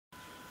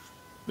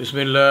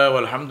Bismillah,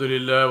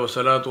 walhamdulillah, wa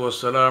salatu wa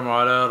salam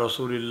ala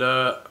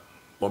rasulillah,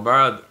 wa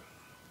ba'd.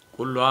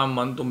 Kullu am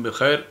antum bi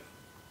khair.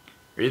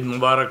 Eid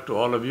Mubarak to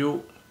all of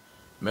you.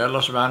 May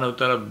Allah subhanahu wa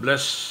ta'ala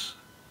bless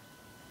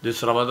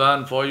this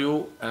Ramadan for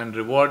you and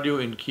reward you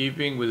in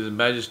keeping with His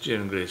majesty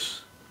and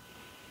grace.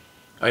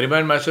 I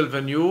remind myself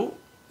and you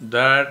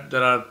that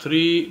there are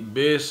three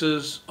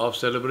bases of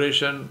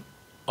celebration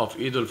of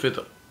Eid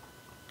al-Fitr.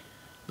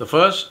 The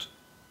first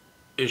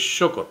is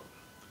shukr.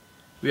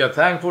 We are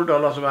thankful to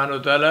Allah subhanahu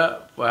wa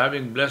ta'ala for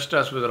having blessed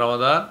us with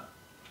Ramadan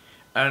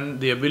and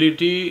the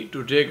ability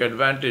to take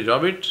advantage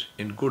of it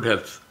in good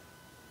health.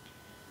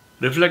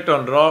 Reflect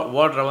on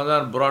what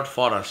Ramadan brought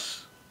for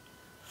us.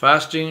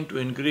 Fasting to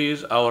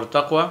increase our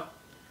taqwa,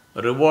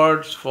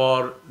 rewards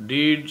for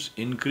deeds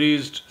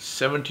increased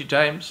 70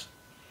 times,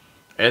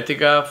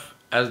 i'tikaf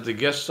as the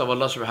guests of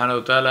Allah subhanahu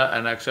wa ta'ala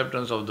and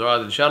acceptance of dua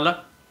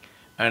inshallah,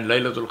 and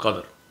Laylatul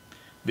Qadr.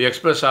 We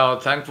express our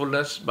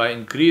thankfulness by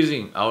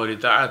increasing our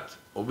ita'at,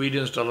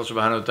 obedience to Allah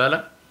subhanahu wa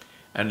ta'ala,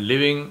 and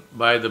living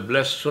by the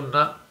blessed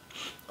sunnah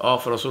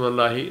of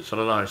Rasulullah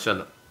sallallahu alaihi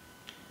wasallam.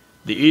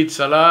 The Eid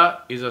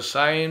Salah is a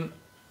sign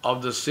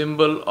of the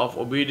symbol of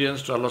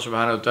obedience to Allah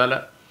subhanahu wa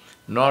ta'ala,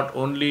 not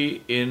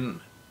only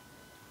in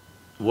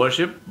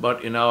worship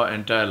but in our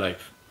entire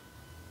life.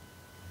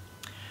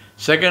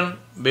 Second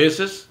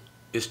basis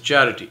is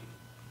charity.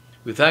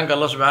 We thank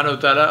Allah subhanahu wa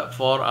ta'ala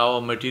for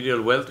our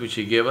material wealth which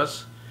He gave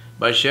us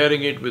by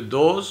sharing it with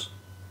those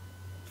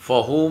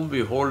for whom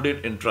we hold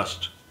it in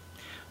trust.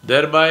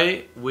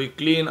 Thereby we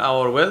clean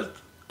our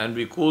wealth and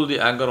we cool the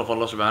anger of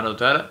Allah subhanahu wa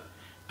ta'ala,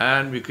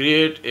 and we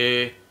create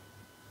a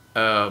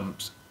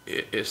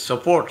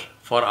support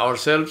for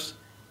ourselves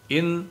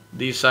in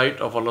the sight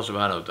of Allah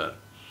subhanahu wa ta'ala.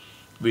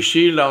 We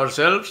shield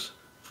ourselves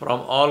from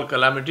all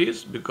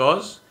calamities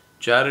because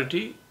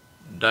charity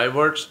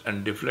diverts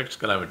and deflects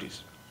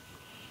calamities.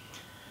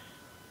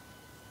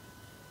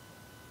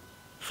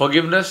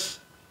 Forgiveness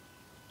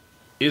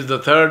is the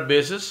third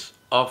basis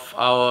of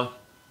our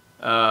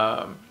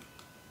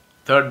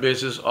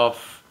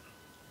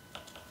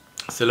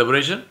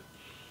celebration,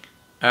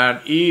 and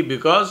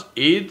because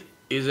Eid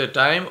is a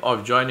time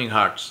of joining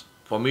hearts,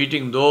 for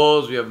meeting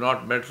those we have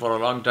not met for a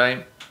long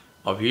time,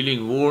 of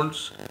healing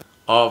wounds,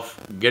 of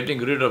getting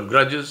rid of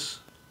grudges,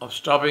 of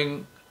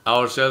stopping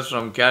ourselves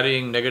from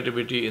carrying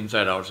negativity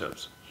inside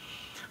ourselves.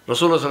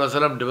 Rasulullah sallallahu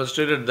alaihi wasallam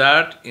demonstrated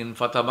that in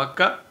Fatah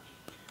Makkah,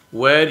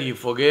 where he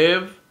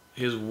forgave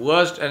his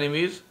worst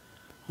enemies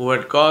who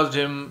had caused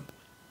him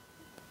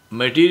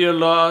material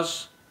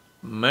loss,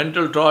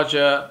 mental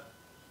torture,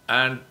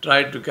 and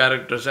tried to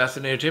character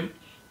assassinate him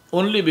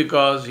only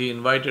because he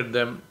invited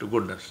them to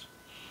goodness.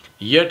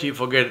 Yet he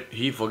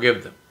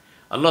forgave them.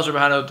 Allah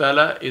subhanahu wa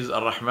ta'ala is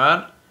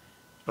Ar-Rahman.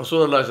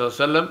 Rasulullah sallallahu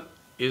alaihi wasallam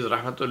is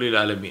Rahmatul lil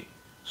Alameen.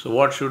 So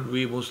what should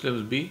we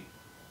Muslims be?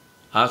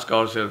 Ask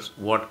ourselves,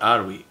 what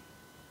are we?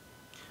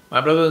 My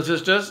brothers and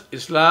sisters,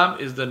 Islam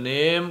is the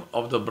name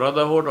of the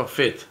brotherhood of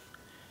faith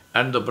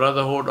and the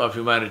brotherhood of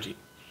humanity.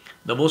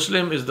 The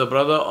Muslim is the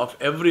brother of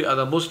every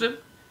other Muslim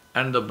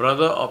and the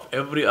brother of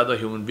every other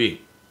human being.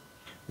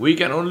 We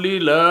can only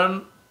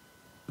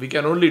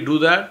do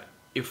that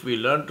if we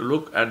learn to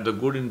look at the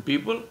good in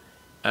people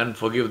and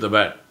forgive the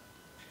bad.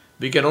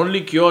 We can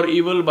only cure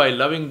evil by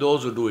loving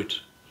those who do it.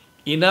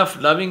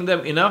 Loving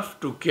them enough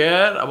to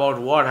care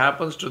about what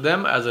happens to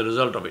them as a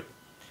result of it.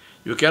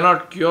 You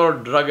cannot cure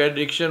drug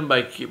addiction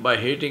by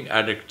hating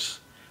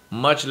addicts,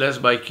 much less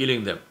by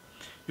killing them.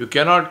 You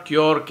cannot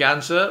cure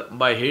cancer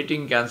by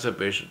hating cancer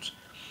patients.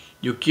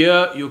 You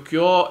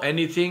cure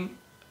anything,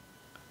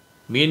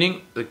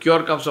 meaning the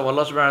cure comes from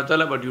Allah subhanahu wa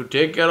ta'ala, but you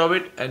take care of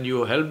it and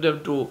you help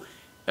them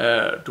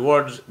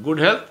towards good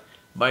health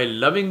by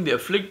loving the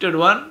afflicted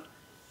one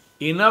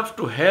enough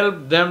to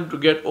help them to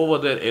get over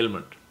their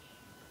ailment.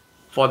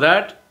 For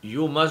that,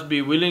 you must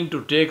be willing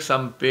to take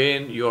some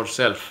pain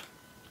yourself.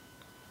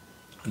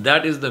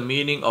 That is the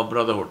meaning of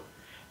brotherhood,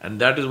 and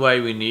that is why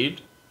we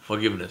need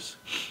forgiveness.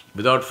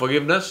 Without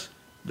forgiveness,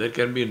 there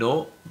can be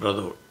no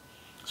brotherhood.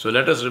 So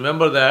let us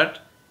remember that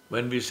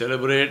when we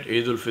celebrate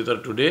Eid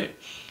al-Fitr today,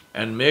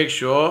 and make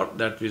sure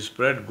that we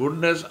spread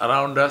goodness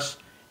around us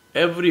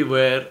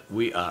everywhere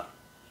we are.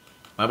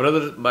 My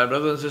brothers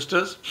and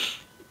sisters,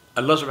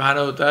 Allah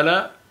subhanahu wa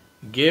ta'ala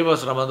gave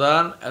us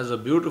Ramadan as a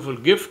beautiful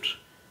gift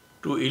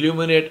to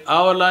illuminate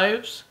our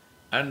lives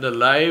and the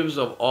lives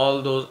of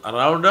all those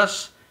around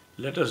us.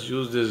 Let us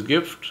use this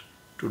gift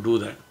to do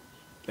that.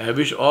 I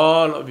wish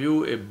all of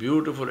you a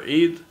beautiful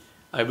Eid.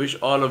 I wish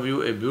all of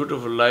you a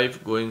beautiful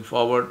life going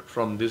forward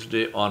from this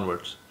day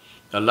onwards.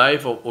 A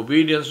life of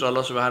obedience to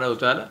Allah subhanahu wa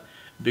ta'ala,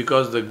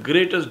 because the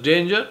greatest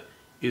danger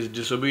is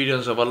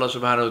disobedience of Allah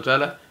subhanahu wa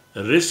ta'ala,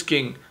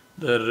 risking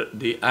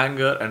the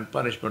anger and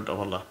punishment of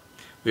Allah.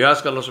 We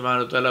ask Allah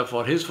subhanahu wa ta'ala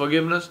for His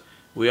forgiveness.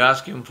 We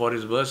ask Him for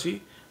His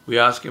mercy. We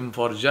ask Him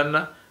for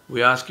Jannah.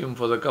 We ask Him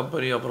for the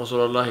company of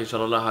Rasulullah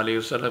sallallahu alaihi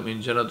wasallam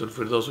in Jannatul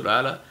Firdausul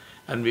A'la.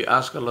 And we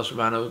ask Allah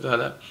subhanahu wa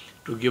ta'ala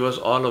to give us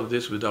all of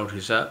this without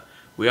hisab.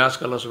 We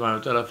ask Allah subhanahu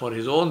wa ta'ala for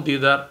His own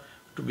didar,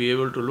 to be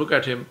able to look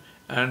at Him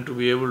and to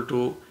be able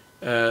to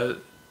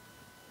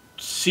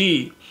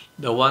see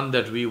the one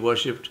that we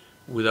worshipped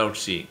without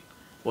seeing.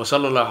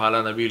 وصلى الله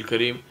على نبي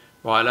الكريم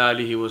وعلى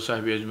آله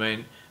وصحبه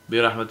أجمعين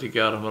برحمتك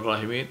يا أرحم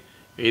الراحمين.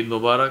 Eid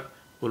Mubarak.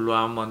 Kullu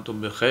aam wa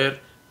antum bi khair.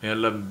 May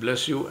Allah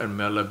bless you and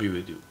may Allah be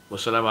with you.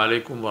 Wassalamu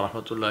alaikum wa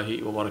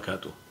rahmatullahi wa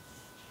barakatuh.